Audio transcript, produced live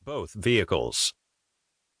both vehicles.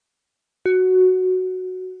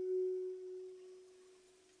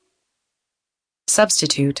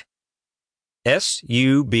 Substitute. substitute.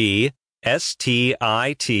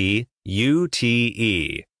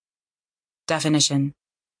 Definition.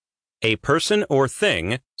 A person or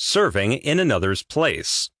thing serving in another's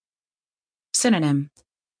place. Synonym.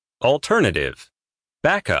 Alternative.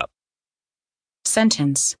 Backup.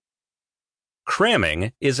 Sentence.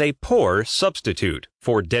 Cramming is a poor substitute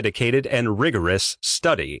for dedicated and rigorous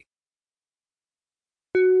study.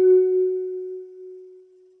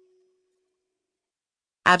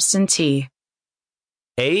 Absentee.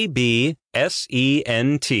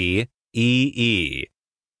 absentee.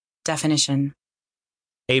 Definition.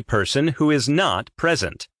 A person who is not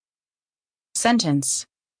present. Sentence.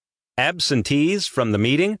 Absentees from the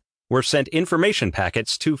meeting were sent information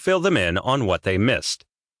packets to fill them in on what they missed.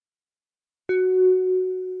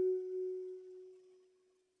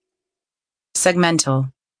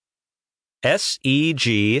 Segmental.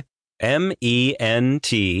 segmental.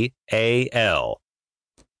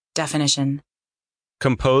 Definition.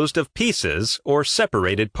 Composed of pieces or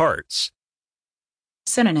separated parts.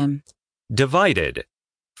 Synonym. Divided.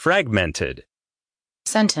 Fragmented.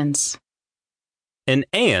 Sentence. An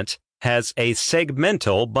ant has a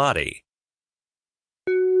segmental body.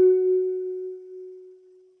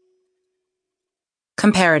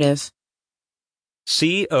 Comparative.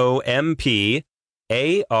 comparative.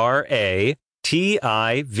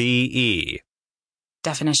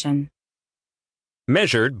 Definition.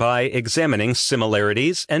 Measured by examining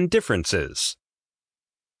similarities and differences.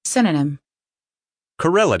 Synonym.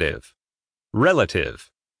 Correlative. Relative.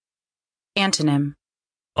 Antonym.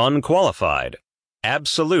 Unqualified.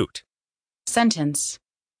 Absolute. Sentence.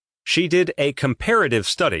 She did a comparative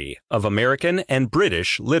study of American and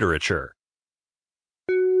British literature.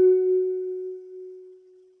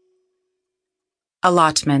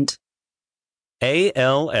 Allotment.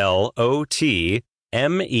 allotment.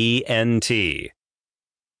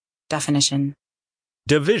 Definition.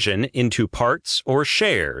 Division into parts or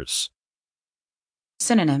shares.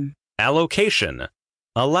 Synonym. Allocation.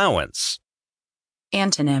 Allowance.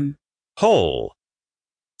 Antonym. Whole.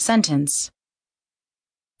 Sentence.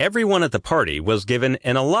 Everyone at the party was given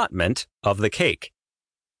an allotment of the cake.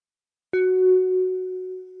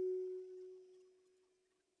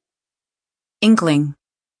 Inkling.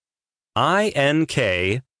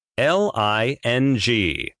 inkling.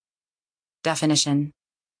 Definition.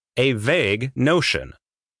 A vague notion.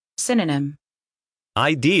 Synonym.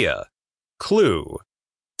 Idea. Clue.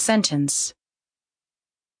 Sentence.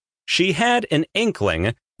 She had an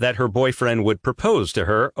inkling that her boyfriend would propose to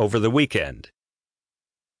her over the weekend.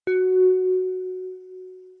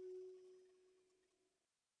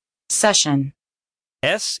 Session.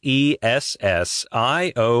 session.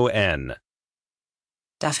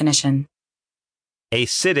 Definition. A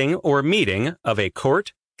sitting or meeting of a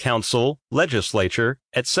court, council, legislature,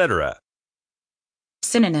 etc.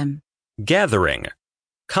 Synonym. Gathering.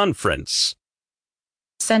 Conference.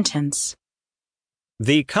 Sentence.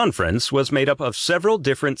 The conference was made up of several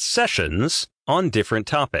different sessions on different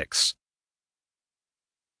topics.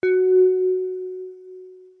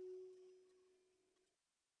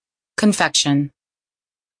 Confection.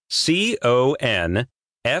 confection.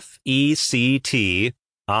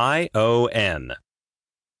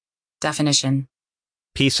 Definition.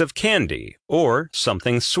 Piece of candy or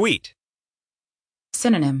something sweet.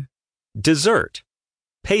 Synonym. Dessert.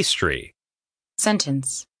 Pastry.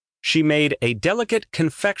 Sentence. She made a delicate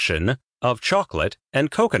confection of chocolate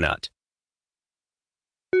and coconut.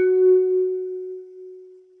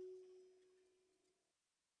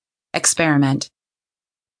 Experiment.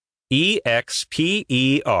 experiment.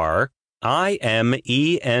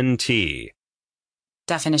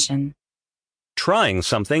 Definition. Trying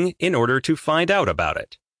something in order to find out about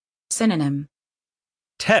it. Synonym.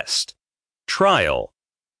 Test. Trial.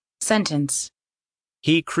 Sentence.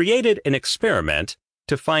 He created an experiment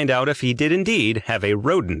to find out if he did indeed have a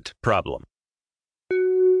rodent problem.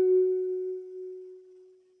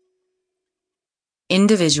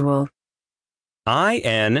 Individual.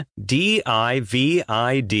 individual.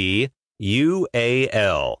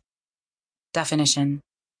 Definition.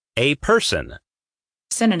 A person.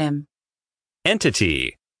 Synonym.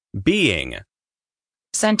 Entity. Being.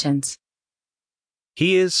 Sentence.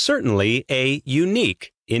 He is certainly a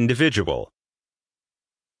unique individual.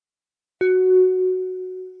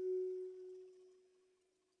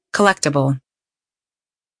 Collectible. collectible.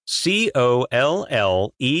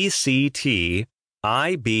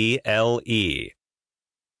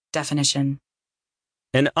 Definition.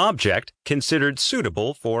 An object considered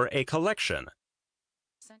suitable for a collection.